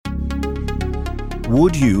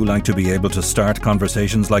Would you like to be able to start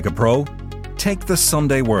conversations like a pro? Take the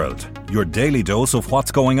Sunday World, your daily dose of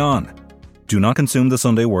what's going on. Do not consume the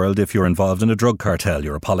Sunday World if you're involved in a drug cartel,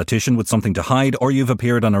 you're a politician with something to hide, or you've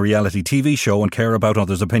appeared on a reality TV show and care about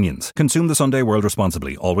others' opinions. Consume the Sunday World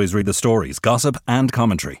responsibly. Always read the stories, gossip, and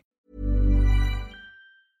commentary.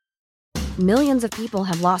 Millions of people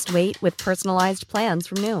have lost weight with personalized plans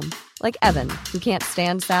from Noom. Like Evan, who can't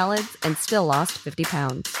stand salads and still lost 50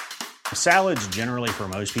 pounds. Salads generally for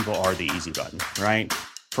most people are the easy button, right?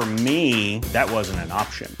 For me, that wasn't an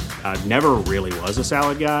option. I never really was a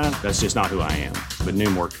salad guy. That's just not who I am. But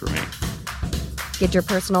Noom worked for me. Get your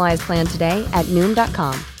personalized plan today at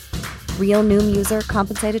Noom.com. Real Noom user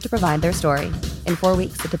compensated to provide their story. In 4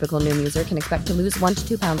 weeks, the typical Noom user can expect to lose 1 to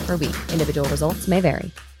 2 pounds per week. Individual results may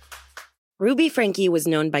vary. Ruby Franke was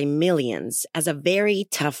known by millions as a very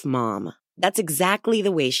tough mom. That's exactly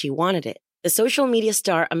the way she wanted it. The social media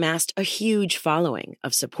star amassed a huge following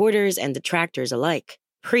of supporters and detractors alike,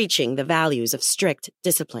 preaching the values of strict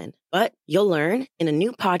discipline. But you'll learn in a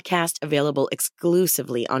new podcast available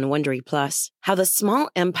exclusively on Wondery Plus how the small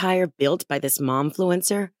empire built by this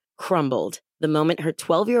momfluencer crumbled the moment her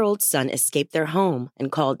 12-year-old son escaped their home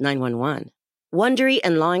and called 911. Wondery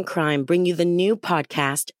and Law and Crime bring you the new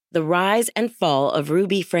podcast, The Rise and Fall of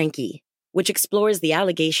Ruby Franke, which explores the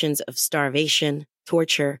allegations of starvation,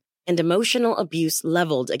 torture, and emotional abuse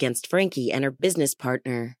leveled against Franke and her business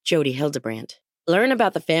partner, Jody Hildebrandt. Learn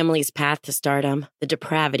about the family's path to stardom, the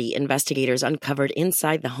depravity investigators uncovered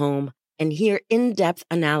inside the home, and hear in-depth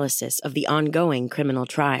analysis of the ongoing criminal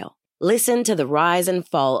trial. Listen to The Rise and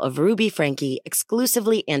Fall of Ruby Franke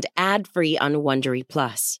exclusively and ad-free on Wondery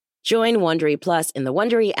Plus. Join Wondery Plus in the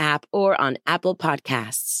Wondery app or on Apple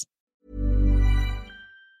Podcasts.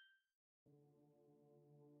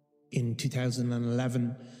 In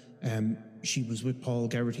 2011, she was with Paul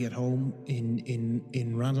Geraghty at home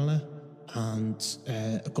in Ranelagh. And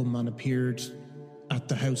a gunman appeared at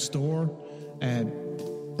the house door,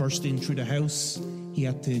 burst in through the house. He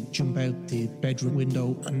had to jump out the bedroom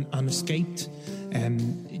window and escaped.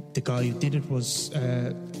 The guy who did it was,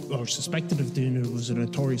 or suspected of doing it, was a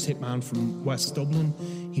notorious hitman from West Dublin.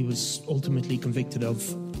 He was ultimately convicted of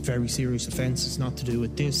very serious offences, not to do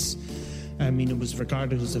with this. I mean, it was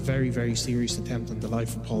regarded as a very, very serious attempt on the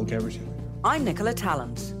life of Paul Geraghty. I'm Nicola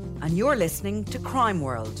Tallant, and you're listening to Crime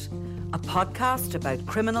World, a podcast about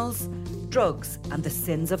criminals, drugs and the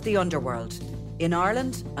sins of the underworld in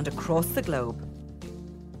Ireland and across the globe.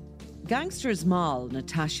 Gangsters Moll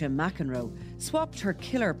Natasha McEnroe swapped her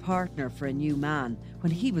killer partner for a new man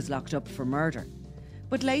when he was locked up for murder.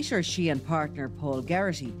 But later she and partner Paul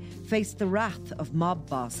Geraghty faced the wrath of mob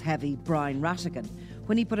boss heavy Ratt Rattigan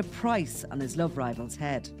when he put a price on his love rival's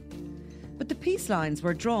head. But the peace lines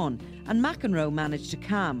were drawn and McEnroe managed to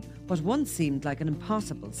calm what once seemed like an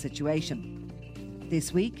impossible situation.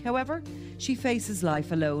 This week, however, she faces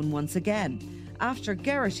life alone once again after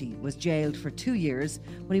Geraghty was jailed for 2 years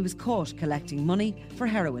when he was caught collecting money for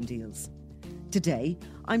heroin deals. Today,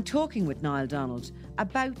 I'm talking with Niall Donald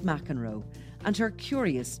about McEnroe and her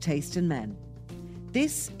curious taste in men.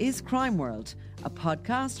 This is Crime World, a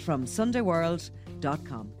podcast from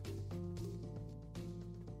SundayWorld.com.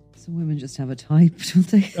 Some women just have a type, don't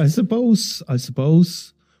they? I suppose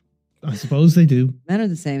they do. Men are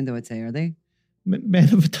the same, though, I'd say, are they? Men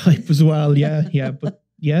have a type as well, yeah. But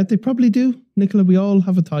yeah, they probably do. Nicola, we all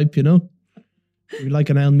have a type, you know. We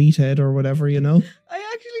like an Al meathead or whatever, you know.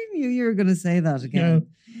 I actually knew you were going to say that again.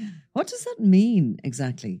 Yeah. What does that mean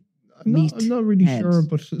exactly? I'm not really sure,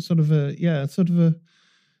 but sort of a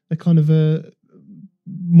kind of a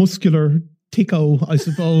muscular ticko, I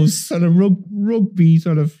suppose. Sort of rugby,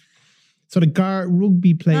 sort of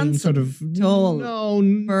rugby playing, handsome, sort of tall,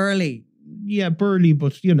 burly. Yeah, burly,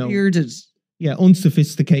 but you know, bearded. Yeah,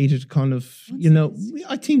 unsophisticated kind of, you know,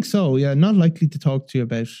 I think so. Yeah, not likely to talk to you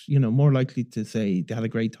about, you know, more likely to say they had a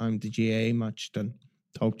great time at the GAA match than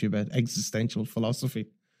talk to you about existential philosophy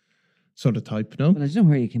sort of type, no? Well, I don't know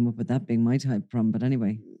where you came up with that being my type from, but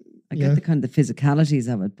anyway, I get the kind of the physicalities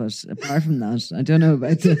of it, but apart from that, I don't know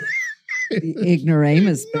about the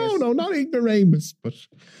ignoramus bit. No, not ignoramus, but,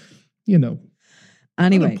 you know.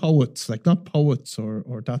 Anyway. Poets, like not poets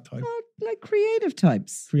or that type. Like creative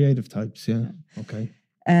types. Creative types, yeah. Okay.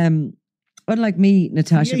 Unlike me,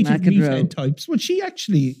 Natasha Creative McEnroe. Meathead types. Well, she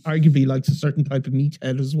actually arguably likes a certain type of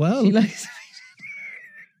meathead as well. She likes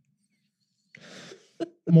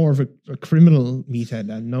more of a criminal meathead,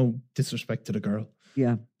 and no disrespect to the girl.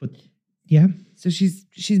 Yeah. But yeah. So she's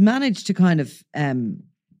managed to kind of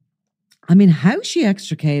I mean, how she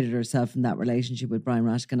extricated herself from that relationship with Ratt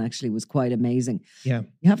Rattigan actually was quite amazing. Yeah.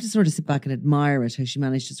 You have to sort of sit back and admire it, how she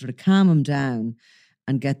managed to sort of calm him down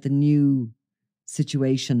and get the new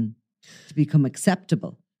situation to become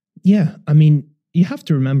acceptable. Yeah, I mean, you have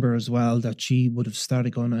to remember as well that she would have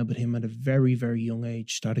started going out with him at a very, very young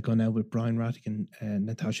age, started going out with Brian Rattigan and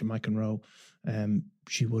Natasha McEnroe.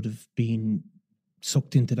 She would have been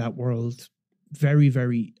sucked into that world at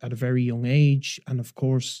a very young age. And of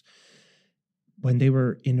course, when they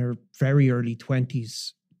were in her very early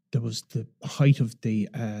 20s, there was the height of the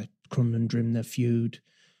Crumlin-Drimnagh feud.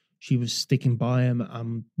 She was sticking by him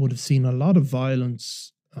and would have seen a lot of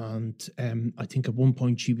violence. And I think at one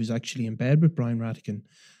point she was actually in bed with Brian Rattigan,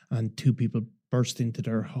 and two people burst into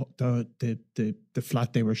the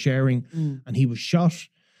flat they were sharing, and he was shot.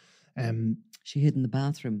 She hid in the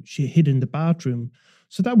bathroom.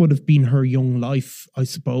 So that would have been her young life, I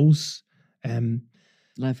suppose.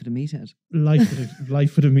 Life with a meathead.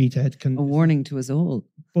 Life with a meathead. A warning to us all.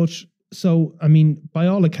 But so, I mean, by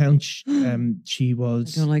all accounts, she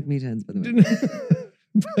was. I don't like meatheads, by the way.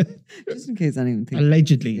 Just in case anyone thinks.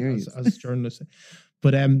 Allegedly, as journalists say.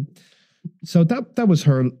 But so that was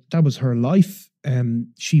her life.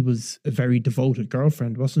 She was a very devoted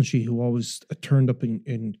girlfriend, wasn't she? Who always turned up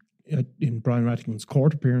in Brian Rattigan's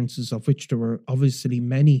court appearances, of which there were obviously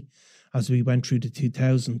many as we went through the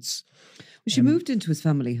 2000s. Well, she moved into his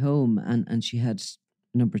family home, and she had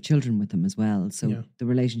a number of children with him as well. So the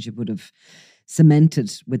relationship would have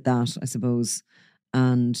cemented with that, I suppose.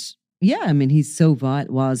 And yeah, I mean,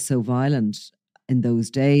 was so violent in those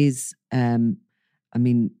days. I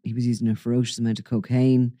mean, he was using a ferocious amount of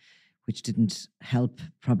cocaine, which didn't help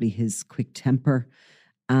probably his quick temper,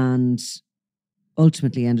 and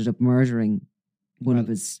ultimately ended up murdering one of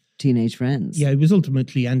his teenage friends. Yeah, he was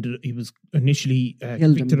initially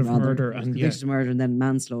convicted of murder, and then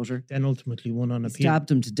manslaughter. Then ultimately won on appeal.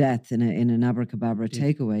 Stabbed him to death in an abracadabra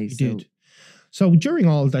takeaway. He did. So during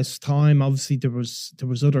all this time, obviously there was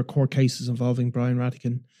other court cases involving Brian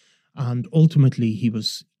Rattigan, and ultimately he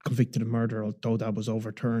was convicted of murder, although that was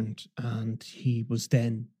overturned, and he was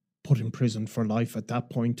then put in prison for life at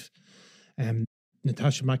that point.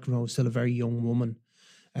 Natasha McEnroe was still a very young woman.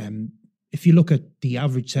 If you look at the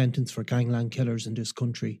average sentence for gangland killers in this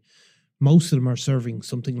country, most of them are serving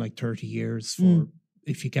something like 30 years for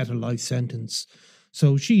if you get a life sentence.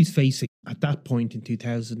 So she's facing, at that point in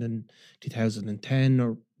 2010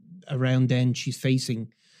 or around then, she's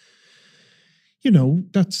facing,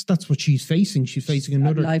 that's what she's facing. She's facing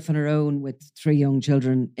another life on her own with 3 young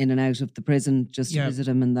children in and out of the prison just to visit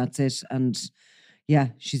him, and that's it. And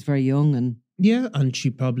yeah, she's very young, and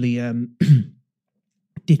she probably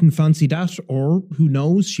didn't fancy that, or who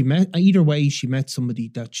knows? She met somebody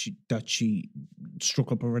that she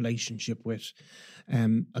struck up a relationship with,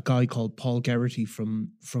 a guy called Paul Geraghty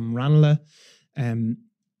from Ranelagh, and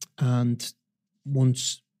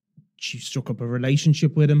once she struck up a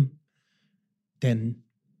relationship with him, then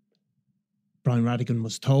Brian Rattigan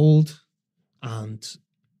was told, and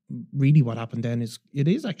really what happened then it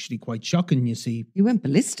is actually quite shocking. You see, he went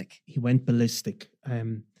ballistic.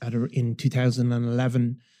 In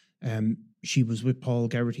 2011, she was with Paul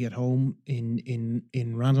Geraghty at home in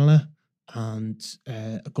Ranelagh, and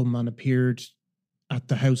a gunman appeared at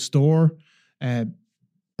the house door,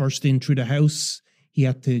 burst in through the house. He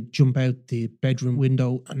had to jump out the bedroom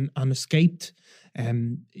window and escaped.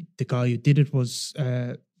 The guy who did it was,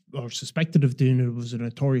 or suspected of doing it, was a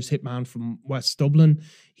notorious hitman from West Dublin.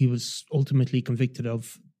 He was ultimately convicted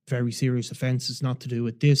of very serious offences not to do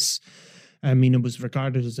with this. I mean, it was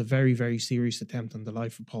regarded as a very, very serious attempt on the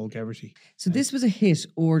life of Paul Geraghty. So this was a hit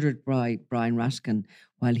ordered by Brian Rattigan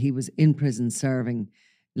while he was in prison serving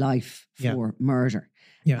life for murder.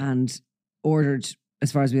 Yeah. And ordered,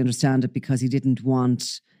 as far as we understand it, because he didn't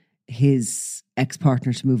want his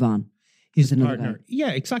ex-partner to move on. His partner.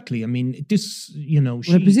 Yeah, exactly. I mean, this,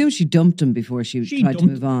 I presume she dumped him before she tried to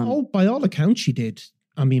move on. Oh, by all accounts she did.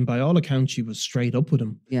 I mean, by all accounts, she was straight up with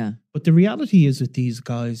him. Yeah. But the reality is with these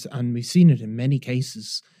guys, and we've seen it in many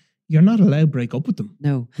cases, you're not allowed to break up with them.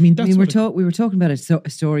 No. I mean, we were talking about a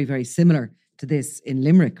story very similar to this in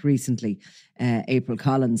Limerick recently, April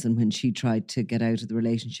Collins, and when she tried to get out of the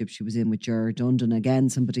relationship she was in with Ger Dundon, again,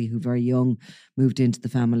 somebody who very young moved into the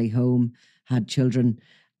family home, had children,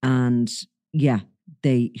 and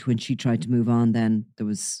when she tried to move on, then there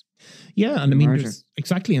was and I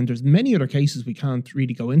mean, there's many other cases we can't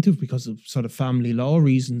really go into because of sort of family law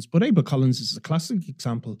reasons, but April Collins is a classic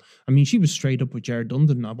example. I mean, she was straight up with Ger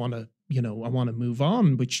Dundon, I want to move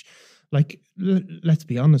on, which, like, let's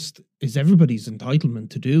be honest, is everybody's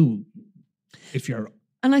entitlement to do if you're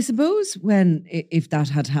And I suppose if that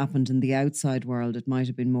had happened in the outside world, it might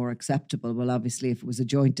have been more acceptable. Well, obviously, if it was a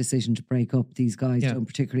joint decision to break up, these guys don't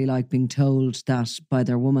particularly like being told that by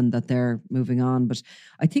their woman that they're moving on. But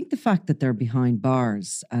I think the fact that they're behind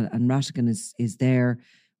bars and Rattigan is there,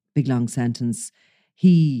 big long sentence,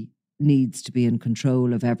 he needs to be in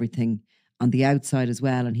control of everything on the outside as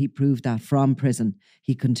well. And he proved that from prison.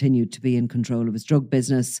 He continued to be in control of his drug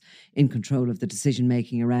business, in control of the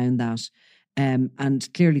decision-making around that.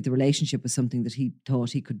 And clearly the relationship was something that he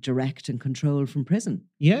thought he could direct and control from prison.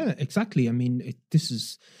 Yeah, exactly. I mean,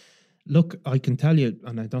 look, I can tell you,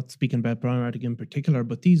 and I'm not speaking about Brian Rattigan in particular,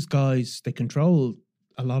 but these guys, they control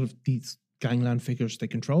a lot of these gangland figures. They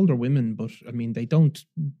control their women, but I mean, they don't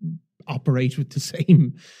operate with the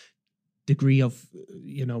same degree of,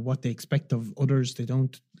 what they expect of others. They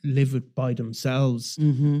don't live it by themselves.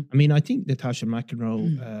 Mm-hmm. I mean, I think Natasha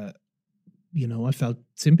McEnroe, I felt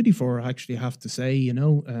sympathy for her, actually, I have to say,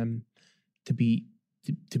 to be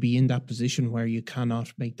in that position where you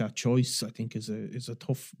cannot make that choice, I think is a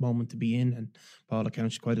tough moment to be in. And Paul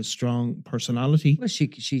accounts quite a strong personality. Well,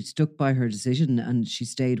 she stuck by her decision and she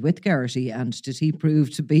stayed with Geraghty. And did he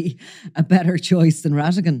prove to be a better choice than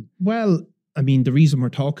Rattigan? Well, I mean, the reason we're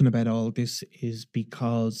talking about all this is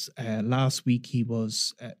because last week he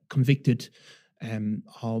was convicted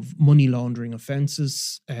of money laundering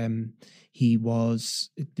offences. He was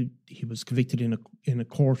convicted in a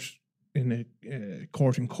court in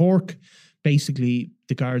Cork. Basically,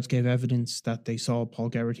 the guards gave evidence that they saw Paul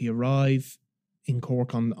Geraghty arrive in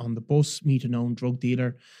Cork on the bus, meet a known drug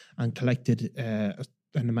dealer, and collected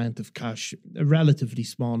an amount of cash, a relatively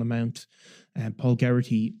small amount. Paul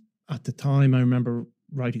Geraghty, at the time, I remember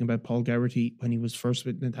writing about Paul Geraghty when he was first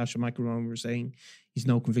with Natasha McEnroe, we were saying he's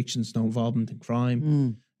no convictions, no involvement in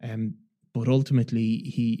crime. But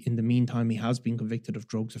ultimately, in the meantime, he has been convicted of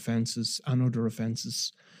drugs offences and other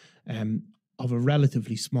offences of a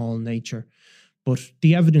relatively small nature. But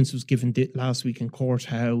the evidence was given last week in court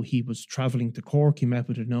how he was travelling to Cork. He met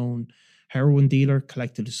with a known heroin dealer,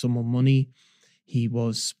 collected a sum of money. He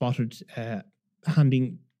was spotted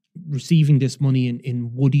receiving this money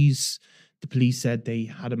in Woodies. The police said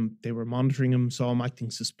they were monitoring him, saw him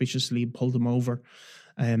acting suspiciously, pulled him over.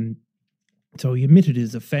 So he admitted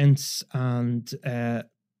his offence and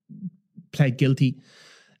pled guilty.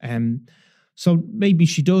 So maybe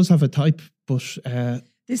she does have a type, but...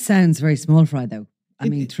 this sounds very small fry, though. I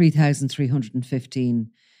mean, €3,315,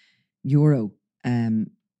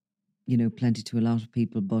 plenty to a lot of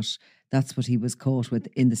people, but that's what he was caught with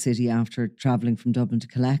in the city after travelling from Dublin to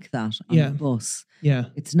collect that on the bus. Yeah.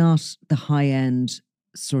 It's not the high-end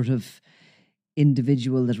sort of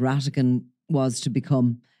individual that Rattigan was to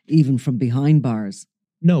become, even from behind bars.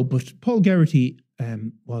 No, but Paul Geraghty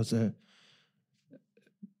was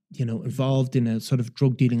involved in a sort of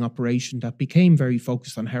drug dealing operation that became very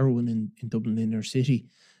focused on heroin in Dublin inner city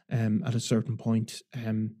at a certain point.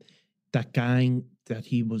 That gang that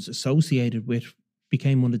he was associated with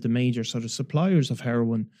became one of the major sort of suppliers of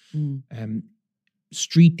heroin,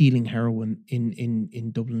 street dealing heroin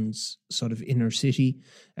in Dublin's sort of inner city.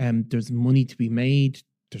 There's money to be made.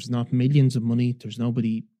 There's not millions of money. There's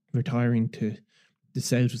nobody retiring to the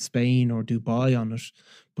south of Spain or Dubai on it,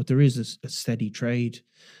 but there is a steady trade.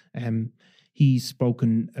 He's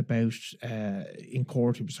spoken about in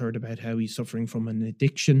court. It was heard about how he's suffering from an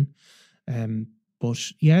addiction. But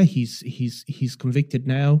yeah, he's convicted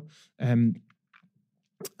now. That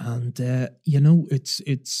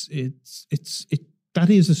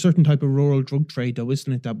is a certain type of rural drug trade, though,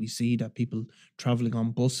 isn't it? That we see that people travelling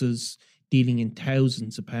on buses, dealing in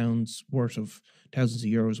thousands of euros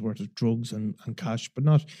worth of drugs and cash, but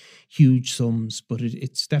not huge sums. But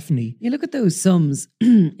it's definitely... You look at those sums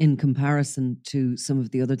in comparison to some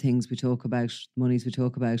of the other things we talk about, monies we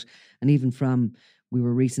talk about, and even we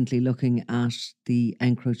were recently looking at the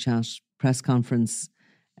EncroChat press conference,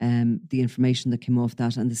 the information that came off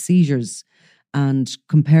that and the seizures, and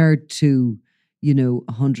compared to,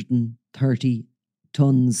 130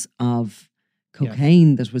 tons of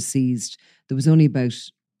cocaine that was seized, there was only about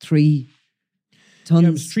 3 tons. Yeah,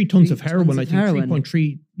 it was 3 tons of heroin, I think,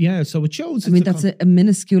 3.3. Yeah, so it shows... that's a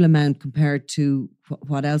minuscule amount compared to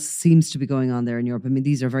what else seems to be going on there in Europe. I mean,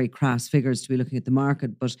 these are very crass figures to be looking at the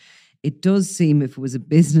market, but it does seem, if it was a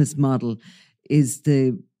business model, is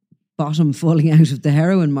the bottom falling out of the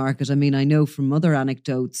heroin market. I mean, I know from other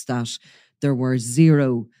anecdotes that there were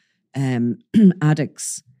 0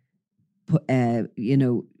 addicts,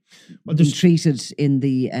 being treated in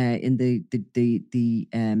the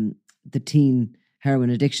teen heroin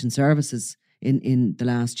addiction services in the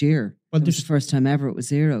last year. Well, this is the first time ever it was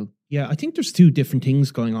 0. Yeah, I think there's two different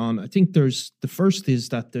things going on. I think there's the first is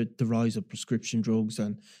that the rise of prescription drugs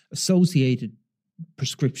and associated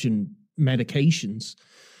prescription medications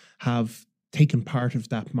have taken part of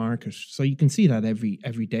that market. So you can see that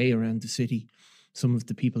every day around the city. Some of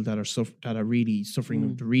the people that are really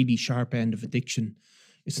suffering the really sharp end of addiction.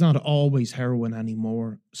 It's not always heroin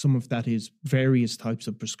anymore. Some of that is various types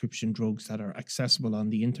of prescription drugs that are accessible on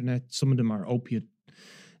the internet. Some of them are opiate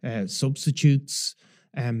substitutes.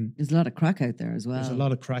 There's a lot of crack out there as well. There's a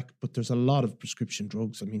lot of crack, but there's a lot of prescription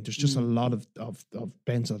drugs. I mean, there's just a lot of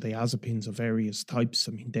benzodiazepines of various types.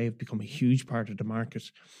 I mean, they've become a huge part of the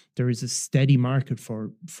market. There is a steady market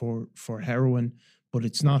for heroin, but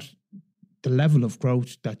it's not the level of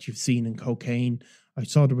growth that you've seen in cocaine. I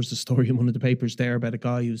saw there was a story in one of the papers there about a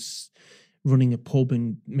guy who's running a pub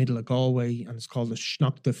in middle of Galway, and it's called a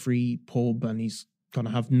Schnockta-free pub, and he's going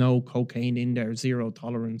to have no cocaine in there, zero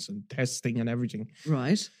tolerance and testing and everything.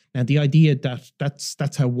 Right. Now, the idea that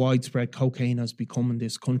that's how widespread cocaine has become in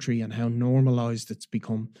this country and how normalized it's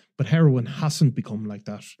become. But heroin hasn't become like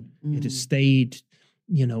that. It has stayed,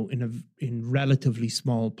 in relatively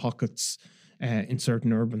small pockets in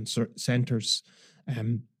certain urban centres.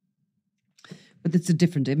 But it's a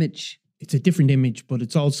different image. It's a different image, but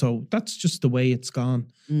it's also, that's just the way it's gone.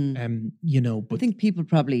 But I think people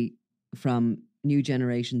probably from new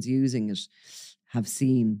generations using it have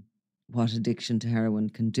seen what addiction to heroin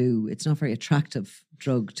can do. It's not a very attractive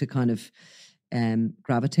drug to kind of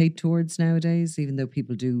gravitate towards nowadays, even though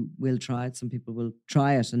people will try it. Some people will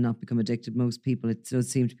try it and not become addicted. Most people, it does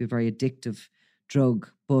seem to be a very addictive drug.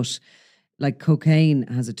 But like cocaine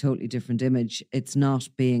has a totally different image. It's not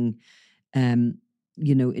being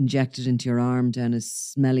injected into your arm down a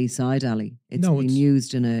smelly side alley. It's being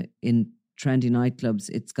used in trendy nightclubs.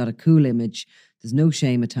 It's got a cool image. There's no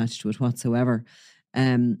shame attached to it whatsoever.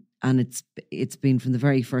 And it's been from the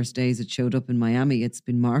very first days it showed up in Miami, it's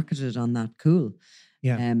been marketed on that cool.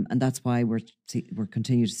 Yeah. And that's why we're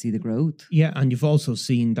continuing to see the growth. Yeah, and you've also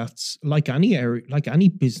seen that's like any area, like any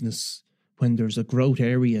business, when there's a growth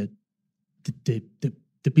area,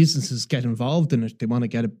 the businesses get involved in it. They want to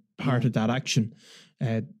get a part of that action.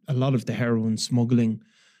 A lot of the heroin smuggling,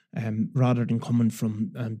 rather than coming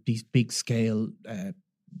from these big scale,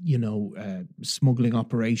 smuggling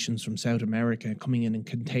operations from South America, coming in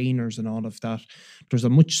containers and all of that, there's a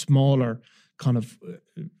much smaller kind of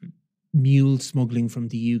mule smuggling from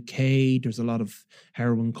the UK. There's a lot of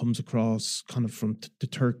heroin comes across kind of from the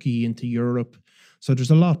Turkey into Europe. So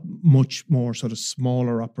there's much more sort of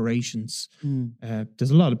smaller operations.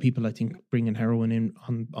 There's a lot of people, I think, bringing heroin in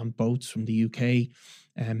on boats from the UK,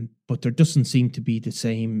 but there doesn't seem to be the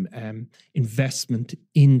same investment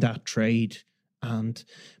in that trade.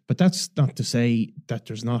 But that's not to say that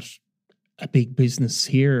there's not a big business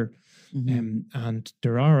here. And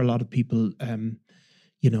there are a lot of people,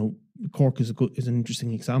 Cork is an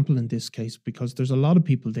interesting example in this case, because there's a lot of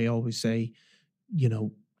people, they always say,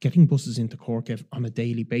 getting buses into Cork on a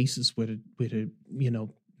daily basis with a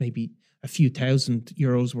maybe a few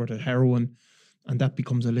 €1,000 worth of heroin, and that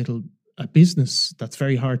becomes a business that's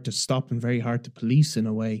very hard to stop and very hard to police in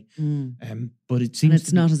a way. But it seems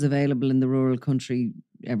it's not as available in the rural country,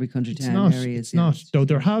 every country town areas. It's not. Though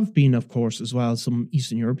there have been, of course, as well, some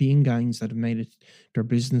Eastern European gangs that have made it their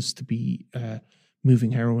business to be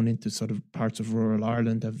moving heroin into sort of parts of rural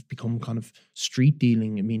Ireland, have become kind of street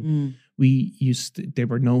dealing. I mean, they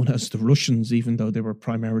were known as the Russians, even though they were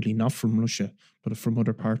primarily not from Russia, but from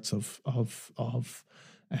other parts of other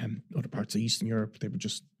parts of Eastern Europe. They were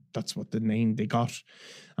just, that's what the name they got.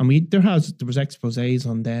 And there was exposés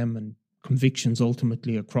on them and convictions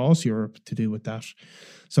ultimately across Europe to do with that.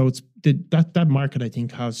 So it's that market, I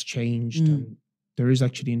think, has changed. And there is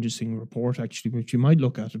actually an interesting report, which you might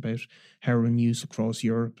look at about heroin use across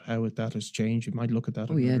Europe, how that has changed. You might look at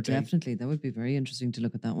that. Oh yeah, definitely. That would be very interesting to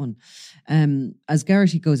look at that one. As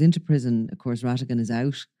Geraghty goes into prison, of course, Rattigan is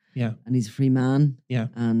out. Yeah. And he's a free man. Yeah.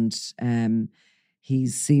 And he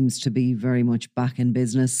seems to be very much back in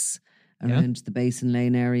business around the Basin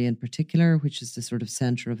Lane area in particular, which is the sort of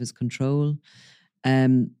centre of his control.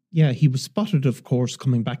 He was spotted, of course,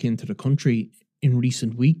 coming back into the country in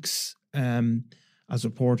recent weeks, as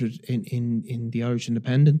reported in the Irish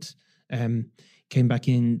Independent. Came back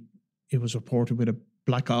in, it was reported with a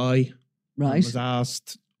black eye. Right. Was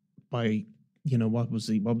asked by, what was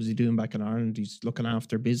he doing back in Ireland? He's looking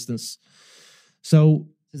after business. So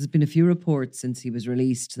there's been a few reports since he was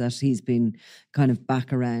released that he's been kind of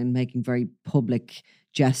back around, making very public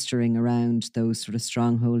gesturing around those sort of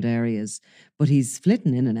stronghold areas. But he's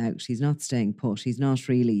flitting in and out. He's not staying put. He's not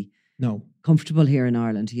really comfortable here in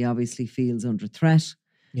Ireland. He obviously feels under threat.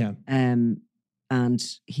 Yeah. And and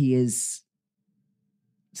he is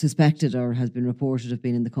suspected or has been reported of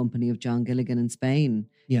being in the company of John Gilligan in Spain,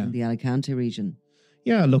 in the Alicante region.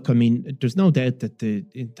 Yeah, look, I mean, there's no doubt that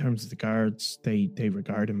in terms of the guards, they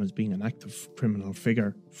regard him as being an active criminal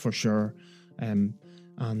figure for sure, and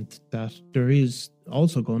that there is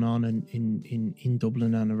also going on in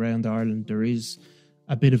Dublin and around Ireland. There is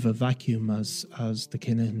a bit of a vacuum as the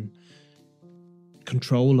Kinahan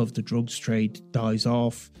control of the drugs trade dies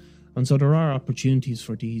off, and so there are opportunities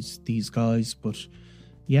for these guys. But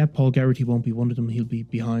yeah, Paul Geraghty won't be one of them. He'll be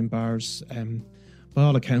behind bars. By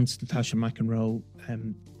all accounts, Natasha McEnroe,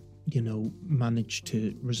 managed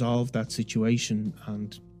to resolve that situation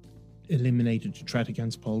and eliminated the threat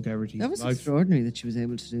against Paul Geraghty's That was life. Extraordinary that she was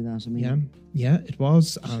able to do that. I mean, yeah, it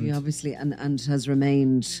was. She obviously and has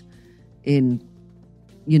remained in,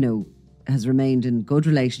 good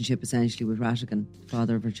relationship essentially with Rattigan,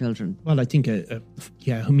 father of her children. Well, I think,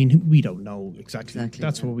 we don't know exactly.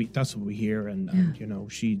 That's what we hear, and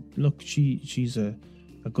she's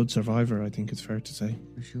a good survivor. I think it's fair to say.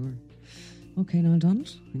 For sure. Okay, Niall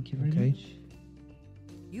Donald, thank you very much.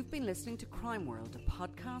 You've been listening to Crime World, a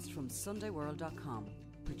podcast from SundayWorld.com,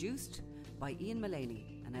 produced by Ian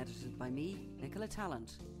Mullaney and edited by me, Nicola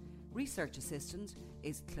Tallant. Research assistant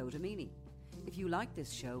is Claude Amini. If you like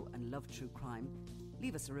this show and love true crime,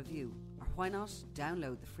 leave us a review, or why not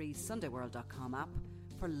download the free SundayWorld.com app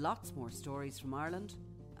for lots more stories from Ireland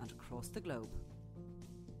and across the globe.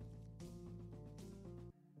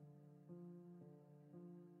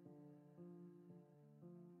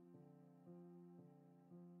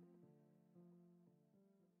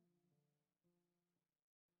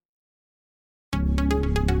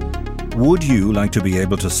 Would you like to be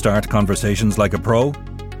able to start conversations like a pro?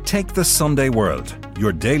 Take the Sunday World,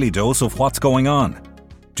 your daily dose of what's going on.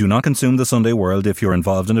 Do not consume the Sunday World if you're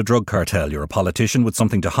involved in a drug cartel, you're a politician with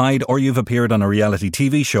something to hide, or you've appeared on a reality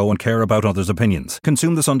TV show and care about others' opinions.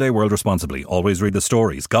 Consume the Sunday World responsibly. Always read the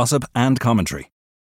stories, gossip and commentary.